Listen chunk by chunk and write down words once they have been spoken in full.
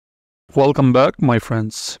Welcome back, my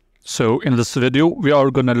friends. So in this video, we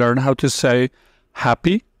are going to learn how to say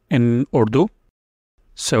happy in Urdu.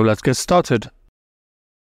 So let's get started.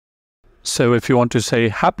 So if you want to say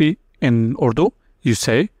happy in Urdu, you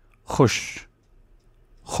say khush,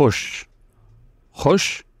 khush,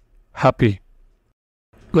 khush, happy.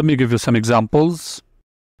 Let me give you some examples.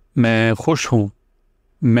 मैं खुश हूँ,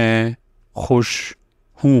 मैं खुश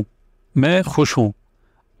हूँ, मैं खुश हूँ.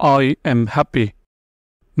 I am happy.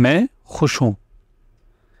 मैं खुश हूँ.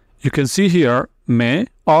 You can see here मैं,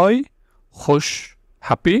 I, खुश,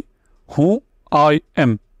 happy, हूँ, I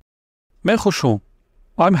am. मैं खुश हूँ.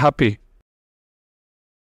 I'm happy.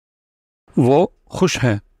 वो खुश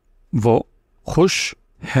है. वो खुश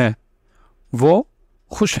है. वो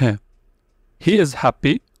खुश है. He is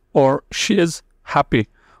happy or she is happy.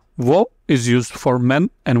 वो is used for men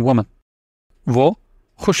and women. वो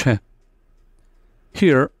खुश है.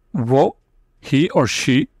 Here वो, he or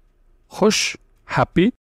she, खुश,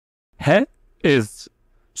 happy, है is.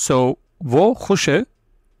 So वो खुश है,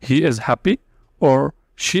 he is happy or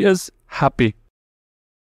she is happy.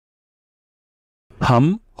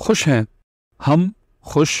 हम खुश हैं. हम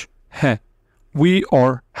खुश हैं. We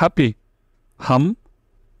are happy. हम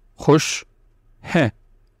खुश हैं.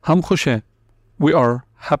 हम खुश हैं. We are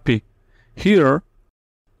happy. Here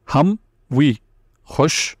हम, we,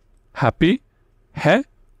 खुश, happy, है,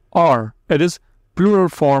 are. It is plural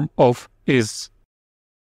form of is.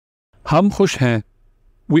 हम खुश हैं.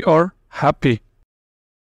 We are happy.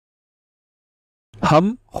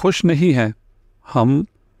 हम खुश नहीं हैं. हम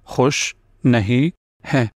खुश नहीं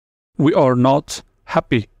हैं. We are not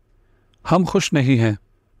happy. हम खुश नहीं हैं.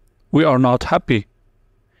 We are not happy.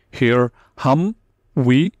 Here हम,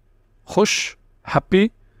 we, खुश,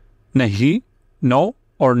 happy, नहीं, no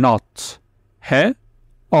or not, है,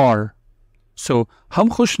 are. So हम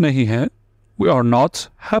खुश नहीं हैं. We are not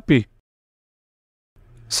happy.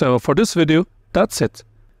 So for this video, that's it.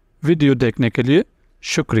 Video देखने के लिए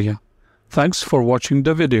शुक्रिया. Thanks for watching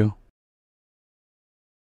the video.